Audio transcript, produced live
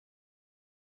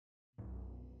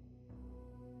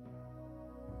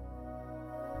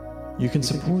You can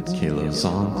support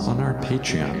Kalozon on our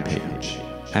Patreon page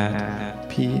at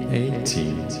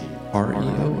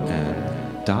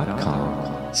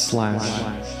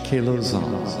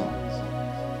patreon.com/Kalozon.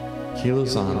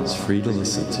 Kalozon is free to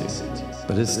listen to,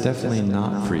 but it's definitely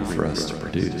not free for us to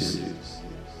produce.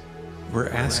 We're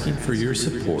asking for your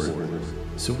support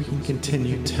so we can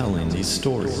continue telling these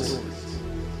stories.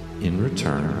 In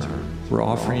return, we're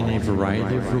offering a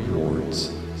variety of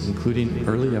rewards, including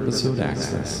early episode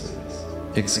access,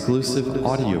 exclusive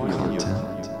audio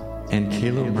content, and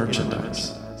Kalo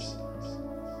merchandise.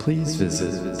 Please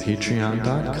visit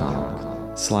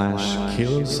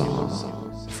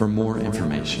patreon.com/Kalozon for more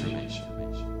information.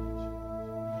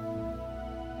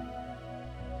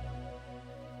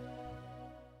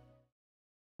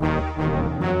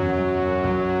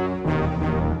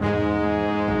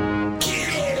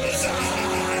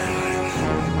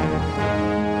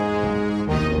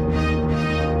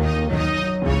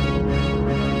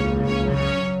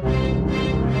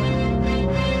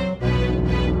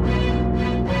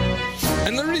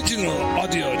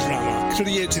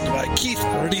 Created by Keith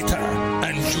Rita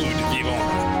and Jude Vivon.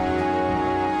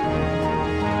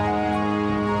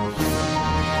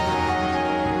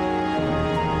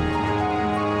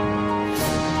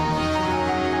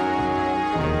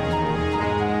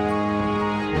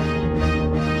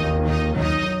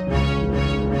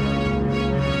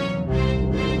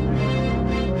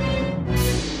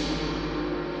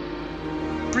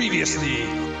 Previously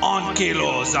on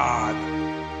Kalozon.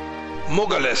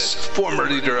 Mogalis, former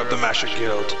leader of the Masher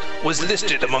Guild, was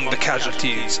listed among the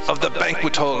casualties of the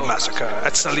Banquet Hall massacre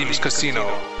at Salim's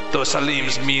casino, though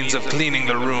Salim's means of cleaning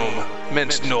the room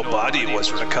meant no body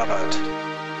was recovered.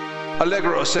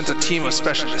 Allegro sent a team of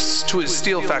specialists to his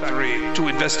steel factory to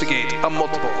investigate a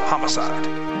multiple homicide.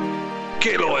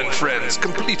 Kalo and friends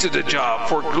completed a job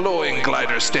for glowing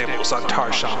glider stables on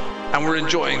Tarshan and were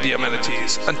enjoying the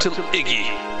amenities until Iggy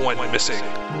went missing.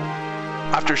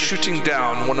 After shooting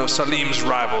down one of Salim's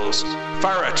rivals,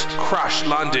 Farret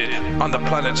crash-landed on the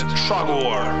planet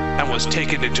Trogor and was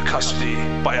taken into custody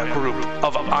by a group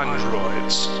of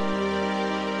androids.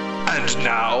 And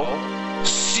now,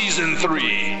 Season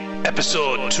 3,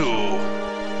 Episode 2,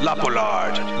 La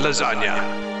Pollard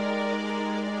Lasagna.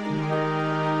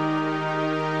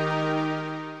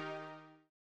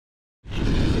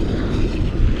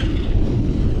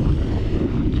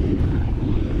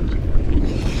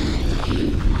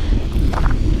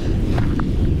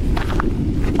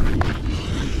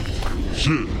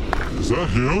 Shit, is that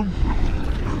him?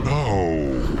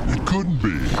 No, it couldn't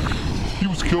be. He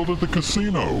was killed at the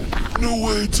casino. No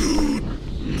way, dude.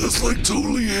 That's like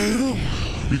totally him.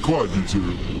 Be quiet, you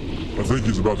two. I think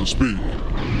he's about to speak.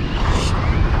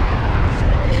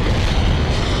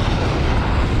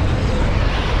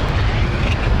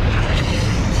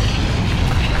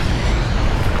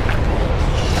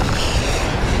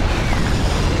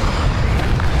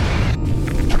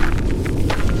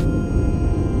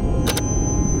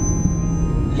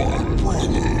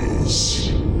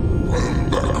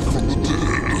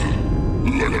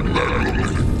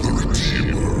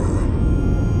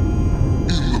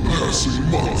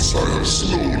 Months I have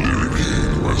slowly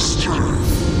regained my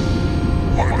strength.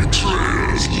 My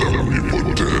betrayers left me for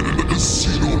dead in the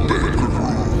casino banquet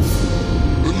room.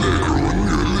 Allegro and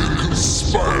Neuralink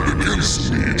conspired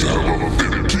against me to have a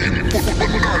 15-foot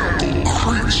maniacal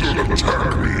creature attack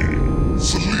me.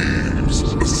 Salim's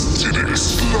acidic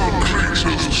slug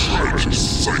creatures tried to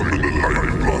suck the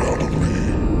lifeblood out of me.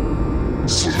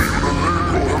 Salim and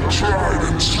Allegro have tried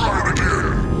and tried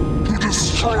again to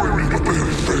destroy me, but they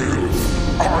have failed.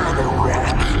 I am a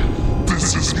rock.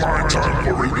 This is my time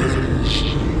for revenge.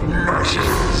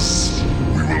 Mashers,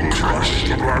 we will crush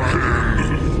the Black Hand.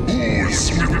 Who is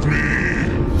with me?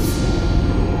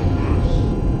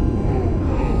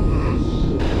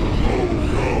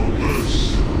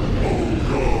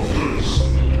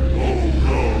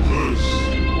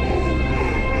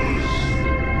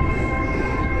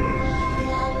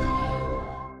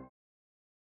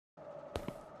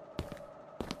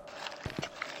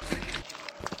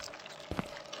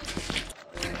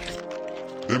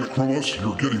 Damn it, Krumos,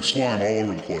 you're getting slime all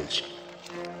over the place.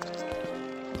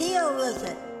 Deal with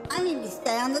it. I need to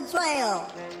stay on the trail.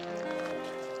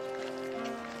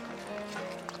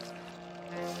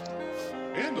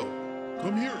 Andal,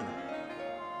 come here.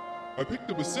 I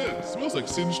picked up a scent. It smells like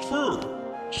singed fur.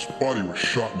 Spotty was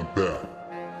shot in the back.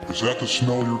 Is that the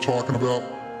smell you're talking about?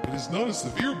 It is not a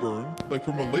severe burn, like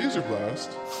from a laser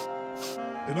blast.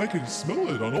 And I can smell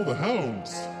it on all the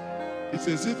hounds. It's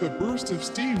as if a burst of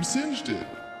steam singed it.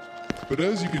 But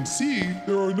as you can see,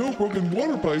 there are no broken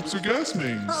water pipes or gas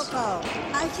mains. Coco,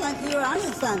 I think you were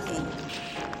onto something.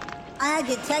 I have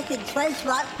detected trace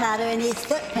rock powder in these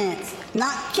footprints,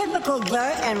 not typical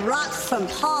dirt and rocks from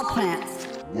tall plants.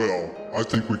 Well, I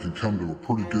think we can come to a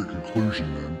pretty good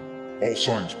conclusion then. All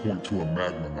signs point to a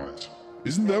magmanite.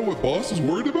 Isn't that what Boss is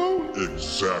worried about?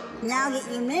 Exactly. Now that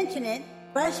you mention it,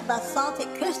 fresh basaltic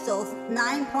crystals,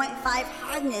 9.5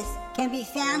 hardness, can be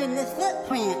found in the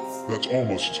footprints. That's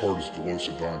almost as hard as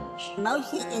Delosa diamonds.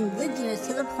 Mostly indigenous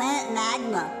to the planet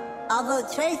magma, although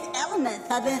trace elements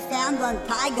have been found on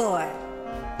Tigor.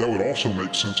 That would also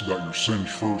make sense about your singed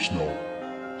fur smell.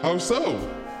 How so?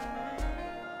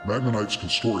 Magmanites can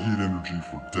store heat energy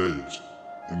for days,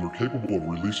 and they're capable of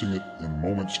releasing it in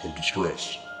moments of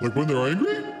distress. Like when they're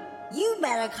angry? You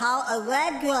better call a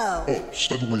red glow. Oh,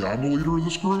 suddenly I'm the leader of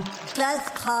this group?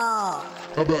 Just call.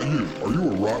 How about you? Are you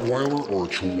a Rottweiler or a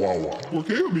Chihuahua?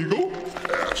 Okay, amigo.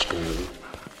 Asshole.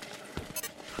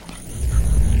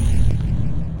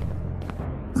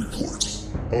 Report.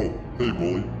 Oh, hey,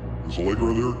 Bully. Is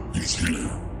Allegra there? He's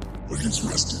here, but he's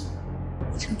resting.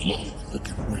 If you'd like, I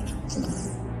can wake him for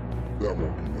you. That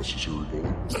won't be necessary,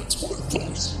 Bully. That's what I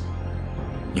thought.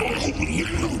 Now I hope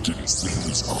Allegro didn't send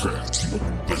his craft team of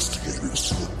investigators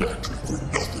to the factory for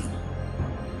nothing.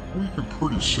 We can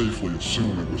pretty safely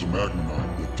assume it was a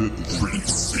Magmanite that did the Pretty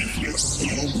safely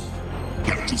assume?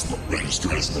 That does not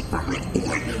register as an affirmative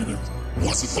or a negative.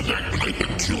 Was it the Magmanite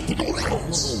that killed the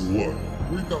Nordhouse? Oh, what?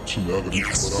 We got some evidence,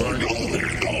 Yes, but I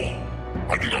know.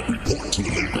 I did not report to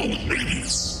Allegro with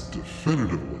babies.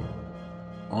 definitively,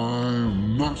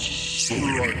 I'm not So sure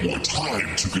you I... need more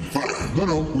time to confirm.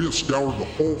 No, we have scoured the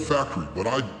whole factory, but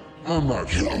I'm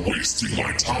not You sure. are wasting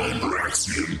my time,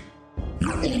 Baraxian.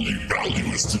 Your only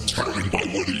value is determined by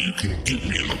whether you can give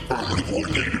me an affirmative or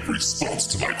negative response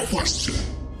to my question.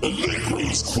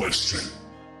 Allegro's question.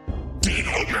 Did a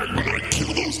Magmanite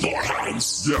kill those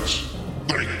Nordhounds? Yes,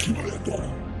 Thank you,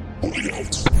 Allegro. Bully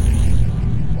out.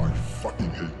 I fucking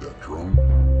hate that drone.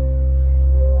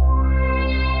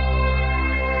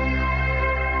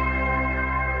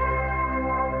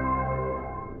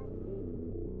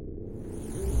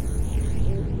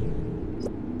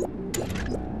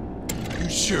 You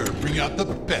sure bring out the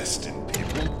best in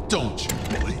people, don't you,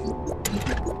 Bully?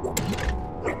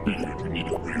 I figured you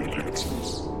needed real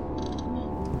answers.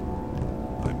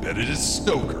 I bet it is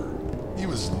Stoker. He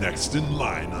was next in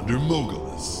line under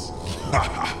Mogulus. Ha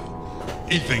ha!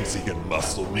 He thinks he can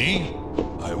muscle me.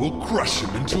 I will crush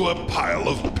him into a pile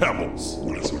of pebbles.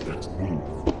 What is your next move?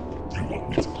 You want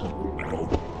me to help him now?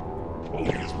 I'll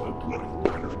use my bloody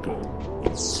banner gun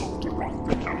and soak the rock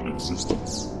thing out of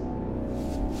existence.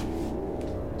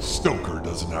 Stoker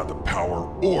doesn't have the power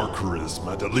or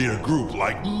charisma to lead a group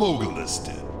like Mogulus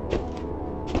did.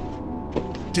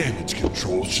 Damage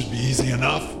control should be easy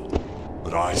enough,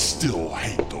 but I still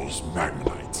hate those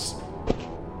Magmanites.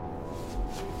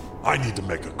 I need to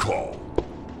make a call.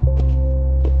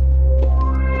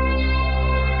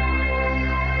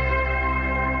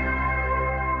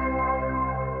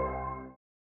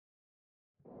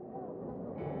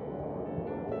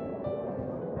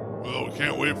 Well, we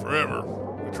can't wait forever.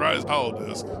 We try his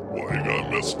holodisk. Why you gotta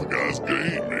mess with the guy's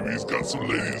game? Maybe he's got some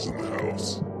ladies in the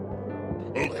house.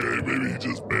 Okay, maybe he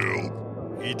just bailed.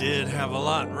 He did have a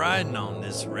lot riding on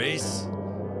this race.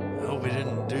 I hope he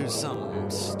didn't do something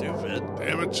stupid.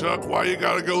 Damn it, Chuck, why you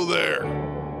gotta go there?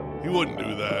 He wouldn't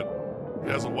do that. He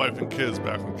has a wife and kids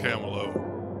back from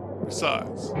Camelot.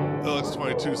 Besides,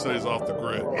 LX-22 said he's off the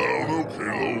grid. I don't know,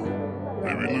 Kalo.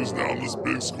 Maybe losing out on this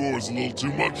big score is a little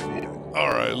too much for him.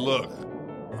 Alright, look.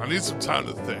 I need some time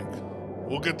to think.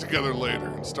 We'll get together later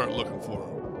and start looking for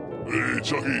him. Hey,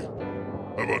 Chucky.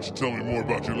 How about you tell me more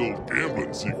about your little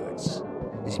gambling secrets?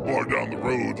 There's a bar down the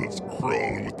road that's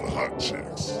crawling with the hot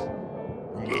chicks.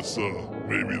 Unless,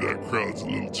 maybe that crowd's a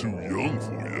little too young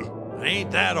for you. I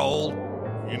ain't that old.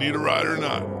 You need a ride or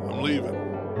not, I'm leaving.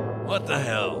 What the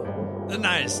hell? The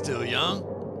night is still young.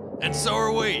 And so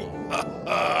are we. Come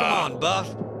on,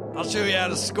 Buff. I'll show you how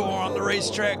to score on the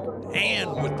racetrack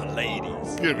and with the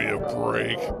ladies. Give me a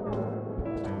break.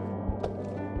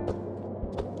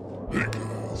 Hey,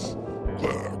 guys.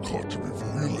 Glad I caught you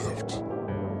before you left.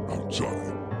 I'm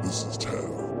Johnny. This is Tal.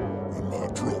 And my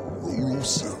drum, Roll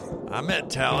 07. I met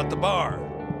Tal at the bar.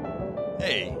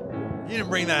 Hey, you didn't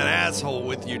bring that asshole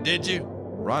with you, did you?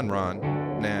 Ron?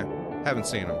 Nah, haven't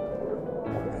seen him.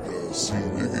 You guys see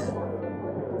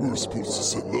Iggy? We were supposed to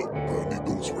settle up, but I need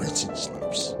those racing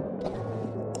slips.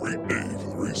 Great day for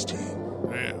the race team.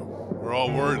 Damn, we're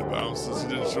all worried about him since he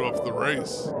didn't show up for the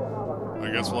race.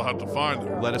 I guess we'll have to find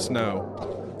him. Let us know.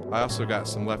 I also got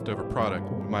some leftover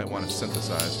product we might want to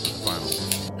synthesize for the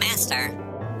finals. Master sir.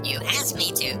 You asked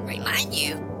me to remind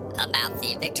you about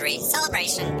the victory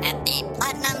celebration at the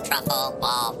Platinum Truffle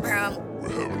Ballroom. We're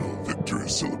having a victory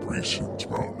celebration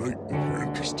tomorrow night if you're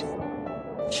interested.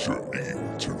 Sure, Iggy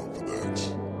will turn up for that.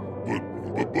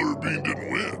 But Butterbean didn't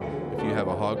win. If you have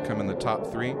a hog come in the top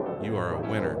 3, you are a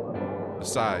winner.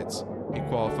 Besides, he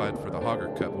qualified for the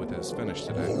Hogger Cup with his finish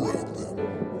today. All right,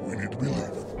 then. We need to be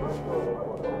leaving.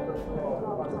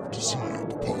 Hope to see you at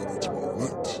the party tomorrow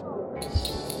night.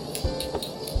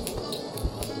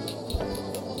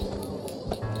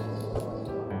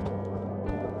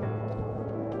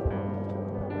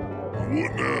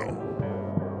 What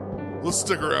now? Let's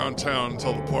stick around town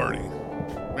until the party.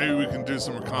 Maybe we can do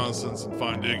some reconnaissance and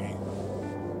find Iggy.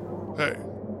 Hey,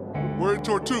 where'd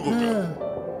Tortuga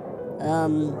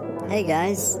go? Hey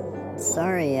guys.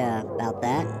 Sorry, about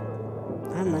that.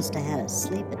 I must have had a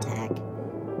sleep attack.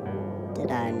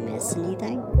 Did I miss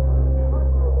anything?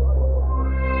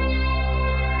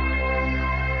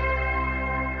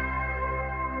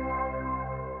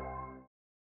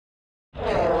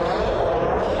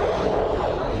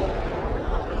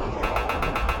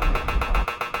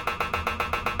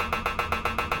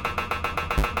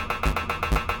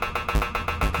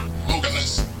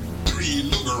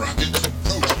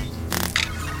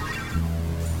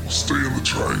 Stay in the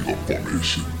triangle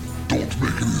formation. Don't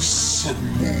make any sudden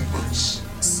movements.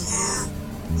 Sir,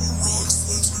 our rock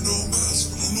slids are no match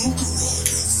for the Luca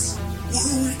rockets. What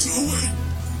are we doing?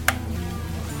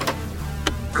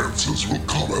 Answers will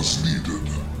come as needed.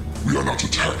 We are not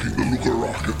attacking the Luca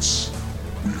rockets.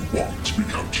 We want to be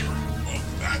captured. Well,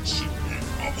 that shouldn't be a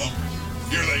problem.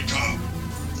 Here they come.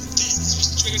 This is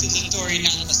restricted territory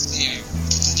atmosphere.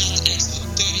 Do not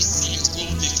exit 30 seconds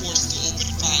will be forced to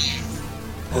open fire.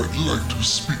 I'd like to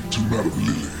speak to Madam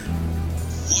Lily.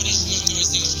 What is your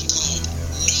authorization code?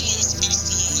 No one speaks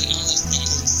to Lily unless they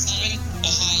code 7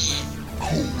 or higher.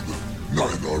 Code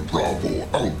Niner Bravo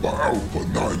Alpha Alpha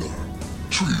Niner.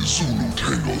 Tree Zulu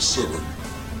Tango 7.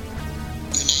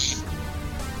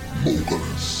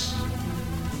 Mogulus.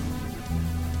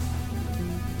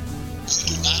 You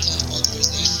do not have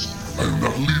authorization. I am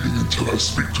not leaving until I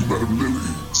speak to Madam Lily.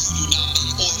 You do not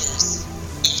need orders.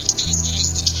 Every 10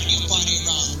 seconds to turn your body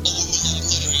around or we will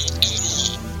obliterate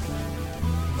everyone.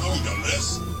 Mogulus,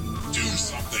 do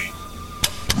something.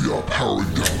 We are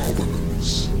powering down our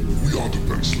weapons. We are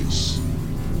defenseless.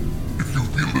 If you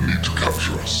feel the need to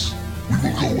capture us, we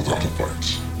will go without a fight.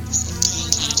 You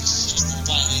don't have to share some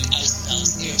violent ice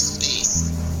spells airspace.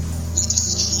 We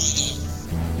destroy them.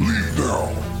 Leave now.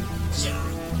 Sir,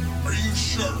 are you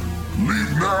sure?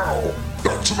 Leave now.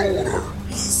 That's an order.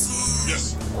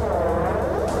 Yes.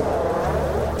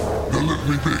 Now let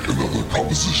me make another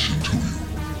proposition to you.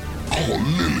 Call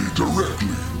Lily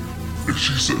directly. If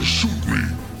she says shoot me,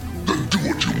 then do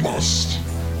what you must.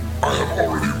 I have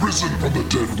already risen from the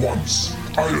dead once.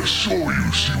 I assure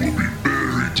you she will be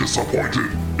very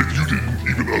disappointed if you didn't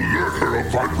even alert her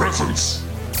of my presence.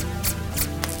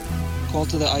 Call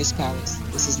to the Ice Palace.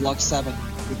 This is Log 7,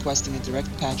 requesting a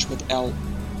direct patch with L.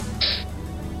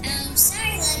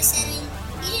 Sorry, Log 7.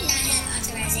 You do not have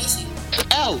authorization.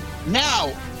 L!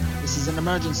 Now! This is an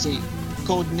emergency.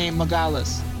 Code name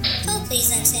Magalis. Code please,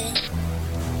 Log 7.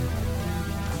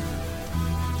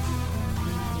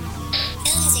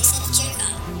 L has accepted your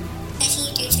call. Patching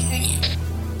you through to her now.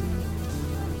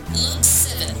 Log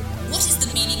 7, what is the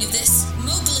meaning of this?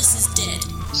 Mogulus is dead.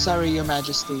 Sorry, Your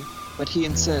Majesty, but he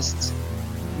insists.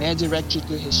 May I direct you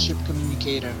to his ship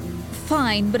communicator?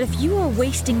 Fine, but if you are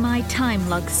wasting my time,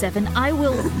 Lug 7, I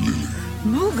will...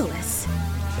 Mogulus!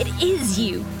 It is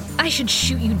you! I should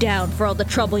shoot you down for all the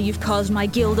trouble you've caused my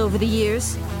guild over the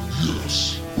years.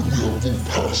 Yes, but we have moved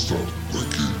past that. I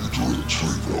gave you direct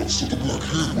trade routes so the Black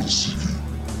Hand will see you.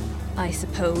 I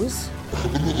suppose. I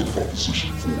have another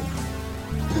proposition for you,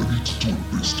 but I need to do it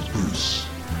face to face.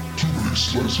 Too many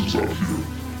slicers out here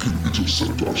can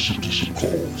intercept our ship-to-ship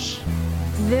calls.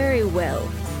 Very well.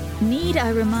 Need I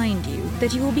remind you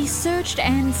that you will be searched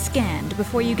and scanned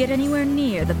before you get anywhere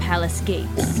near the palace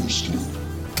gates? Understood.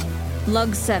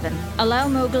 Lug 7, allow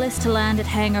Mogulus to land at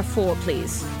Hangar 4,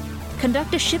 please.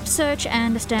 Conduct a ship search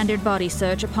and a standard body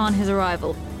search upon his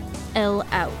arrival. L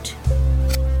out.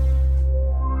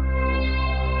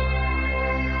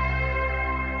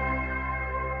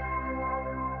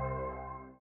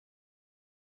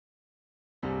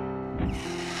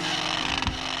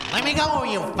 Let me go,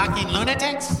 you fucking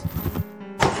lunatics!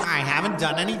 I haven't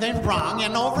done anything wrong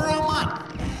in over a month.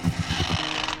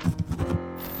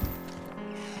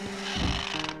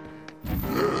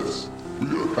 Yes, we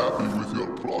are happy with your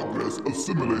progress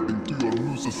assimilating to your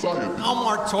new society. No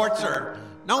more torture.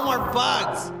 No more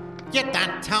bugs. Get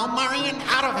that Talmarian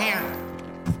out of here!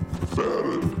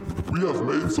 Farron, we have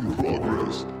made some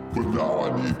progress, but now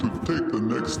I need to take the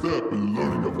next step in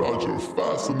learning about your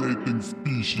fascinating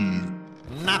species.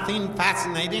 Nothing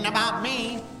fascinating about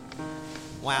me.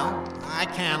 Well, I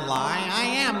can't lie, I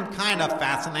am kind of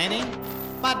fascinating,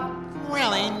 but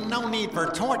really no need for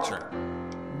torture.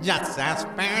 Just ask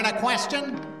Farron a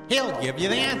question, he'll give you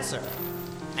the answer.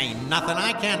 Ain't nothing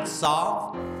I can't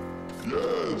solve.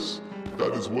 Yes,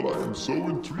 that is what I am so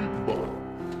intrigued by.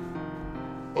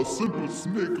 A simple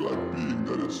snake-like being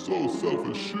that is so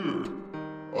self-assured.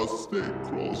 A snake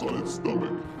crawls on its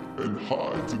stomach and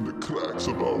hides in the cracks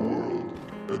of our world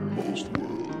and most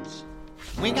worlds.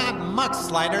 We got muck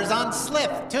sliders on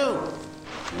Slith, too.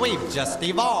 We've just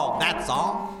evolved, that's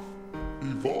all.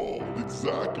 Evolved,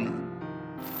 exactly.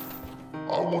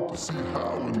 I want to see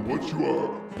how and what you are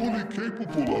fully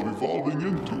capable of evolving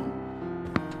into.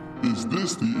 Is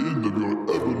this the end of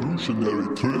your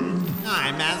evolutionary trend?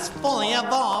 I'm as fully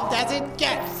evolved as it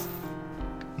gets.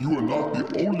 You are not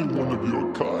the only one of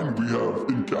your kind we have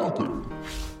encountered.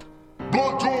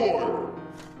 Bloodjoy!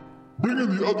 Bring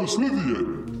in the other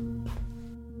Slithian!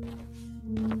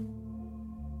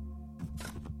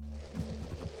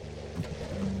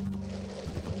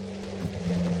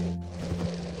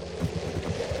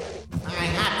 I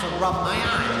had to rub my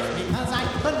eyes because I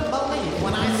couldn't believe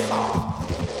when I saw.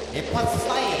 It was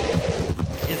Slade.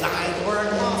 His eyes were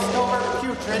glossed over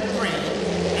putrid green,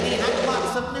 and he had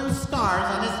lots of new scars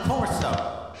on his torso.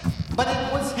 But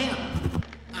it was him.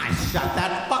 I shut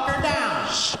that fucker down.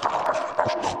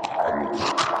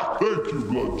 Thank you,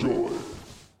 Bloodjoy.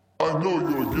 I know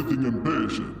you're getting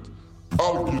impatient.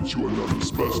 I'll get you another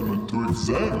specimen to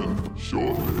examine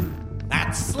shortly.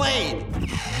 That's Slade.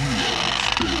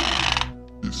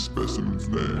 This specimen's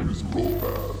name is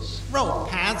Ropaz.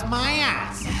 Ropaz my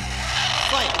ass.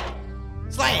 Slade.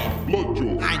 Slade.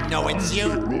 Bloodjoy. I know it's you.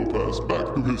 Take Ropaz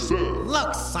back to his cell.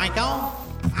 Look, Psycho.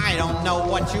 I don't know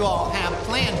what you all have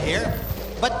planned here,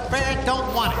 but Barrett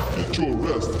don't want it. Get your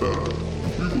rest, Barrett.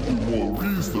 We will do more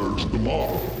research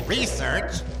tomorrow.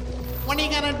 Research? What are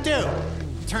you gonna do?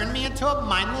 Turn me into a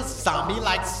mindless zombie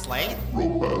like Slade?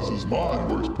 Ropaz's mind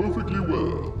works perfectly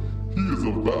well. He is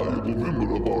a valuable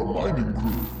member of our mining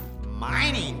crew.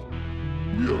 Mining?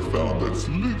 We have found that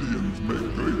Slithians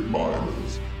make great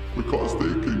miners because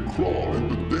they can crawl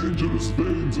into dangerous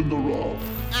veins in the rock.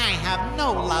 I have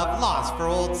no love lost for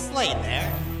old Slade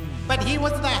there, but he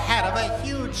was the head of a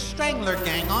huge strangler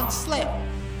gang on Slip.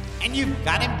 And you've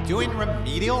got him doing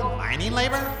remedial mining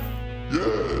labor?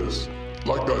 Yes.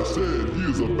 Like I said, he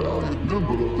is a valiant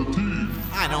member of the team.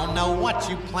 I don't know what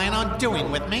you plan on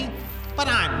doing with me, but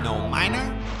I'm no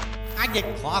miner. I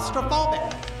get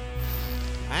claustrophobic.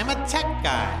 I'm a tech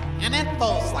guy, an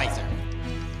info slicer.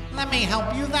 Let me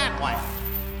help you that way.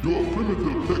 Your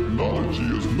primitive technology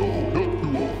is no help to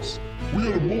us.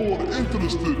 We are more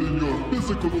interested in your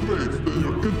physical traits than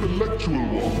your intellectual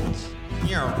ones.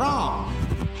 You're wrong.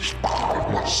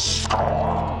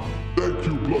 Thank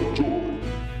you, Bloodjoy.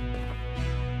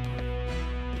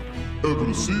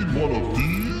 Ever seen one of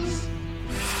these?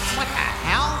 What the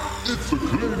hell? It's a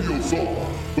cranial saw,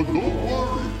 but don't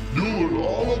worry, you'll learn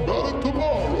all about it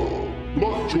tomorrow.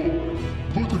 Bloodjoy,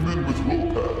 put him in with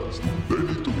Ropaz. They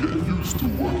need to get used to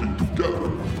working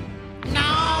together.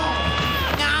 No!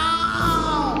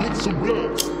 No! Get some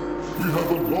rest. We have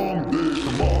a long day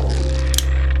tomorrow.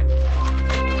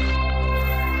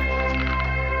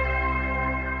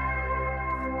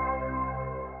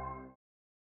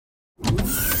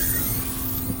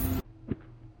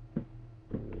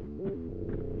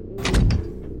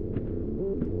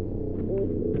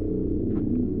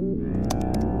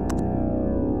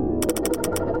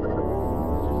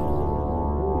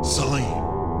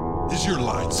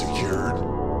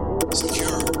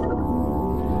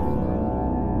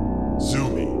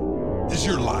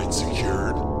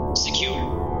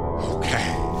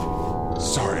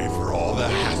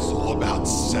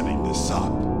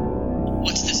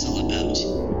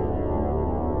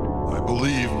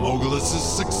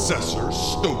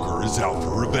 Stoker is out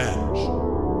for revenge.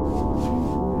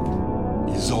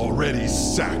 He's already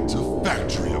sacked a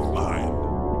factory of mine.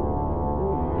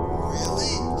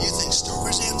 Really? You think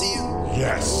Stoker's after you?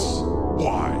 Yes.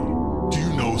 Why? Do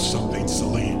you know something,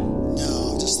 Salim?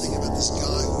 No, just think about this guy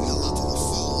who held out to the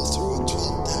fall through a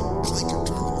 12-deck clinker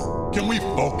tournament. Can we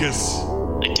focus?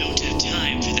 I don't have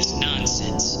time for this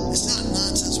nonsense. It's not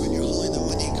nonsense when you're holding the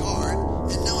winning card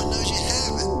and no one knows you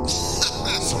have it.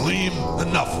 Salim,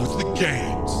 enough with the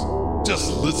games.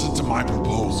 Just listen to my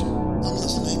proposal. I'm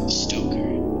listening.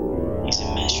 Stoker. He's a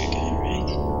master guy, right?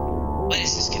 Why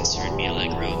does this concern me,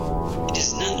 Allegro? It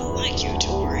is not like you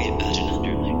to worry about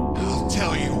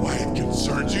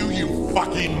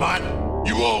fucking mutt!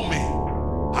 You owe me!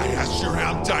 I asked your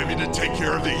hound Dimey to take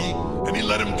care of Iggy, and he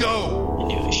let him go! I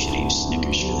knew I should have used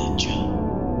Snickers for that job.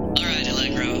 Alright,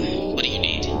 Allegro, what do you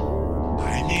need?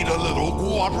 I need a little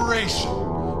cooperation,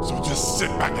 so just sit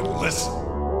back and listen.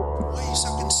 Why are you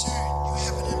so concerned? You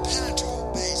have an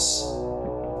impenetrable base.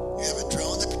 You have a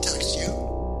drone that protects you.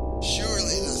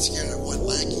 Surely you're not scared of one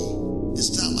lackey.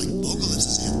 It's not like Mogulus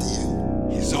is after you.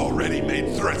 He's already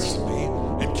made threats to me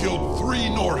and killed 3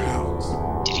 Norhounds.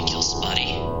 Did he kill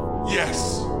Spotty?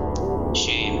 Yes.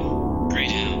 Shame.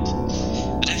 Great hound.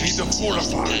 But I need to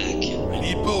fortify. I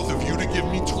need both of you to give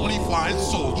me 25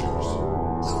 soldiers.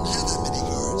 I don't have that many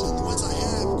guards, and the ones I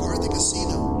have guard the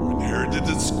casino. You inherited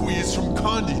the squeeze from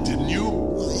Condi, didn't you?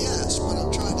 Well, yes, but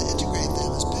I'm trying to integrate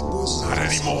them as pit bosses. Not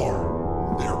anymore.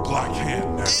 They're Black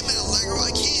Hand now. Damn it, Allegro,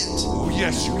 I can't. Oh,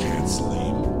 yes, you can,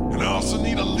 Salim. And I also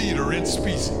need a leader in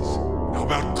species. How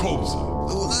about Kobza?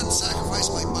 I will not sacrifice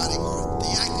my bodyguard,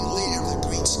 the acting leader of the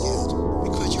Green Skilled,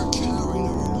 because you're cowering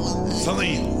over one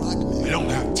Salim, I don't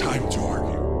have time to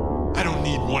argue. I don't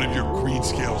need one of your green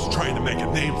scales trying to make a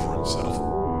name for himself.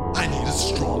 I need a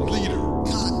strong leader.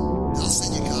 Cotton. I'll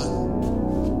send you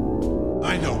Cotton.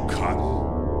 I know Cotton.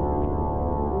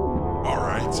 All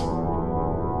right.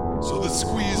 So the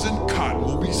squeeze and Cotton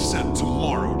will be sent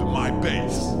tomorrow to my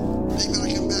base. They better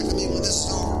come back to me when this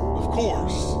is over. Of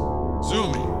course.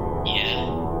 Zumi. Yeah,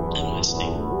 I'm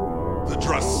listening. The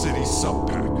Drust City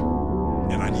sub-pack.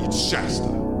 And I need Shasta.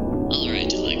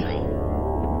 Alright, Allegro.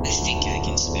 I think I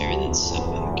can spare that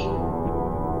sub-pack.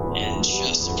 And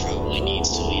Shasta probably needs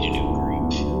to lead a new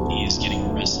group. He is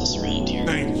getting restless around here.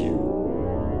 Thank you.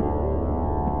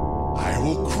 I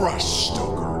will crush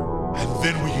Stoker, and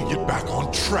then we can get back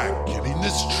on track getting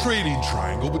this trading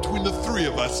triangle between the 3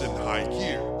 of us in high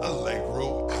gear.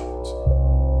 Allegro out.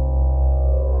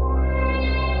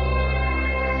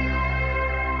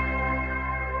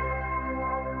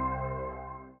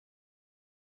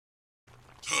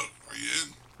 Tug, are you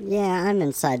in? Yeah, I'm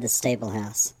inside the stable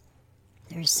house.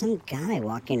 There's some guy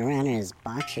walking around in his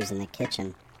boxers in the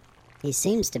kitchen. He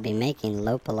seems to be making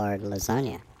Lopalard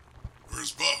lasagna.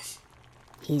 Where's Buff?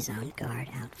 He's on guard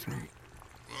out front.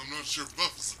 Well, I'm not sure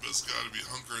Buff is the best guy to be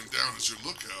hunkering down as your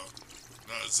lookout.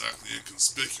 Not exactly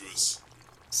inconspicuous.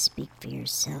 Speak for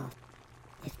yourself.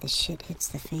 If the shit hits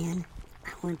the fan,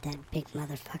 I want that big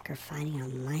motherfucker fighting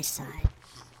on my side.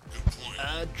 Good point.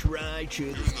 I try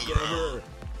to discover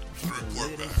a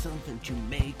little something to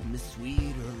make me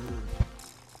sweeter.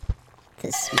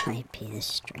 This might be the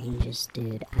strangest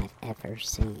dude I've ever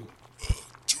seen.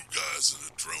 2 guys in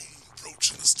a drone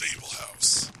approaching the stable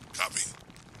house. Copy.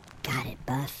 Got it,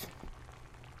 Buff.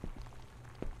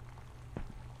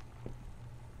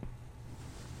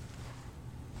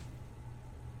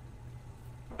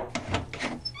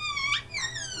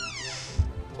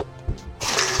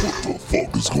 What the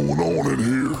fuck is going on in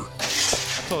here?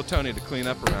 I told Tony to clean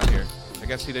up around here. I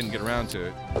guess he didn't get around to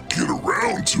it. Get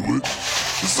around to it?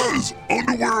 Is that his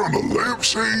underwear on the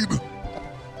lampshade?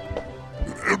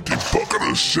 An empty bucket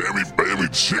of shammy bammy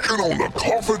chicken on the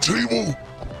coffee table?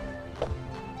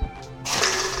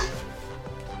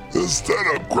 Is that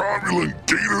a grovelling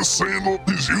gator sandal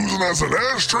he's using as an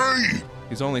ashtray?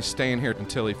 He's only staying here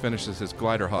until he finishes his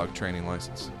glider hog training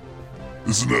license.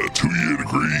 Isn't that a 2-year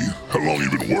degree? How long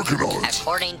you been working on it?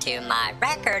 According to my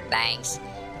record banks,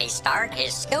 he started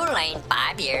his schooling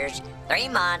 5 years, 3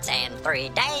 months, and 3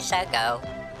 days ago.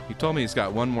 He told me he's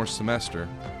got 1 more semester,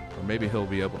 or maybe he'll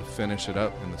be able to finish it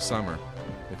up in the summer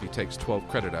if he takes 12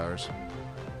 credit hours.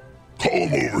 Call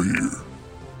him over here.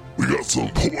 We got some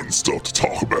important stuff to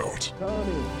talk about.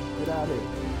 Tony, get out of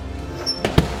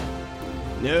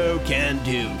here. No can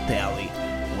do, Pally.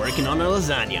 Working on a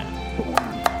lasagna.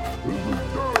 This is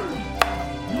Dave.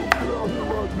 You get out here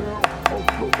right now. I'll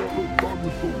shove that lasagna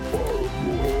so far up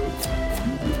your head.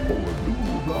 You get full of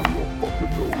noodles out of your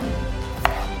fucking nose.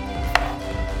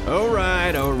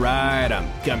 Alright, I'm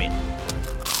coming.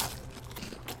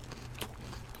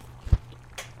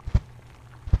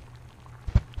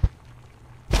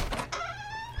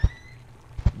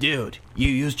 Dude, you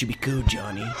used to be cool,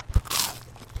 Johnny.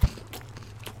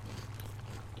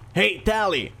 Hey,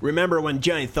 Tally, remember when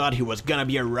Johnny thought he was gonna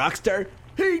be a rock star?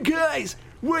 Hey guys,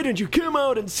 why don't you come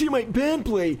out and see my band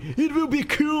play? It will be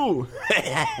cool.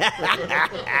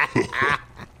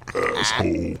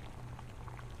 Asshole.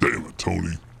 Damn it,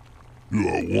 Tony. You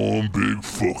are one big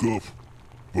fuck up,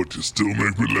 but you still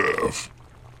make me laugh.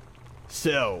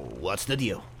 So, what's the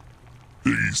deal?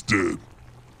 Iggy's dead.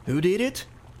 Who did it?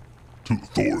 2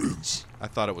 Thorians. I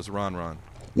thought it was Ron.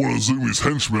 One of Zumi's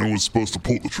henchmen was supposed to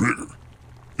pull the trigger.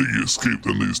 Iggy escaped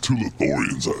and these 2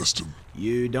 Lithorians asked him.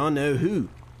 You don't know who?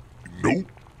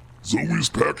 Nope. Zoe's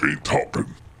pack ain't talking.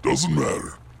 Doesn't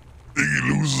matter.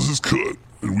 Iggy loses his cut,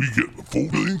 and we get the 4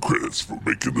 million credits for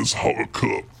making this Hogger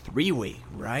Cup. 3-way,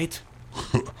 right?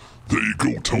 There you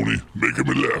go, Tony, making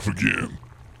me laugh again.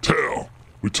 Tal,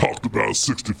 we talked about a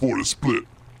 60-40 split,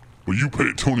 but you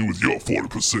paid Tony with your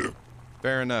 40%.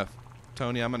 Fair enough.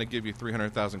 Tony, I'm going to give you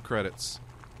 300,000 credits.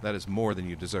 That is more than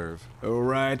you deserve. All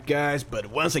right, guys,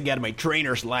 but once I get my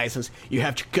trainer's license, you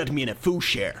have to cut me in a full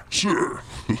share. Sure.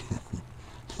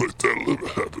 Let that never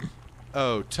happen.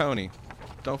 Oh, Tony,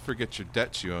 don't forget your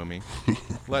debts you owe me.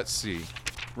 Let's see.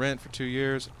 Rent for 2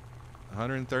 years,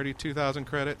 132,000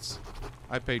 credits.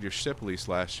 I paid your ship lease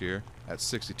last year at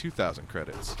 62,000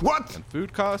 credits. What? And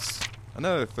food costs,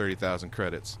 another 30,000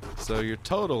 credits. So your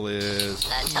total is...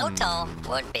 The total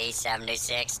would be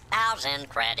 76,000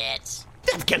 credits.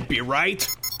 That can't be right.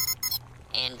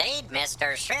 Indeed,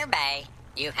 Mr. Sherbay.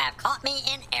 You have caught me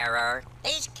in error.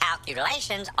 These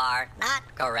calculations are not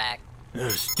correct.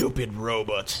 Stupid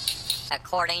robots.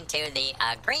 According to the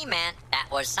agreement that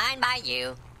was signed by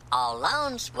you, all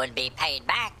loans would be paid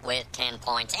back with 10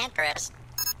 points interest.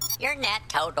 Your net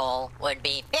total would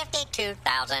be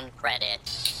 52,000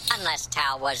 credits. Unless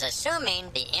Tal was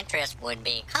assuming the interest would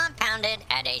be compounded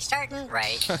at a certain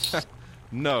rate.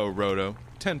 No, Roto.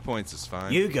 10 points is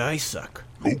fine. You guys suck.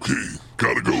 Okay,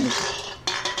 gotta go.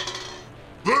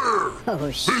 There!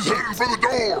 Oh, shit. He's heading for the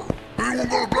door! Anyone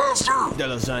got a blaster? The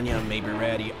lasagna may be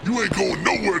ready. You ain't going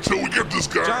nowhere till we get this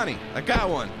guy. Johnny, I got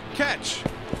one. Catch!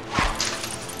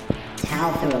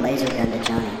 Tal threw a laser gun to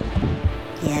Johnny.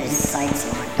 He had his sights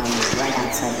locked on me right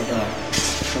outside the door.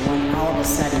 But when all of a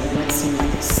sudden what seemed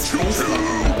like a space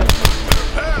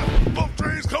locomotive Bump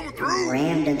train's coming through!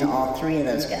 rammed into all 3 of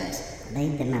those guys,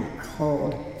 laid them out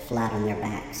cold, flat on their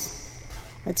backs.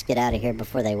 Let's get out of here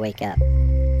before they wake up.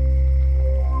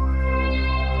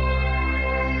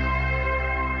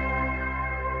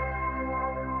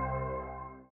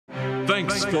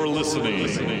 Thanks for listening.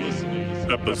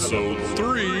 Episode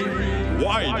 3,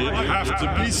 Why Did It Have to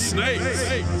Be Snakes,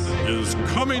 is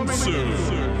coming soon.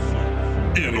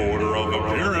 In order of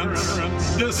appearance,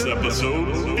 this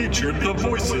episode featured the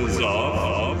voices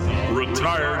of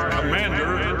retired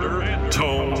Commander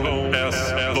Tone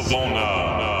S.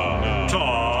 Pavona,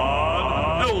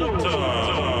 Todd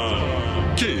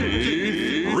Hilton,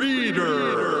 Keith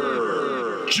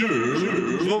Reeder,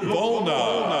 Jude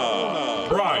Pavona,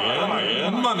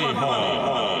 Brian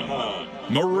Moneyhorn,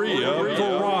 Maria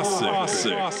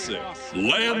Verosic,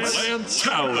 Lance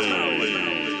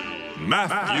Talley,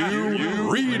 Matthew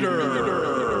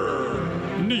Reeder,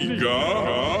 Nika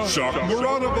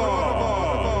Shakmuradova,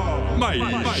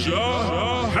 Maisha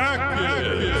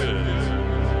Hackett,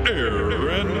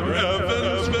 Aaron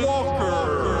Evans Walker,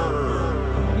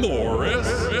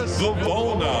 Morris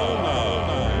Vavona,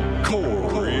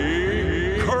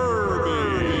 Corey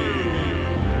Kirby,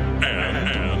 and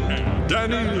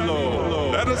Danilo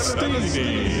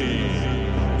Battistini.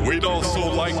 We'd also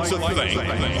like to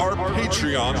thank our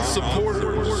Patreon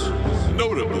supporters,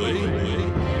 notably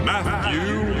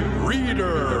Matthew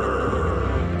Reeder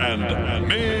and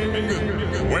Ming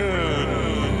Wen.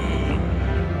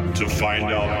 To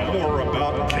find out more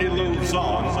about Kalo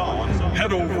Zahn,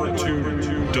 head over to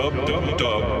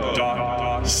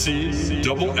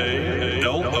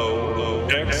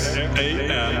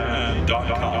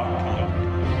www.CAALOXAN.com.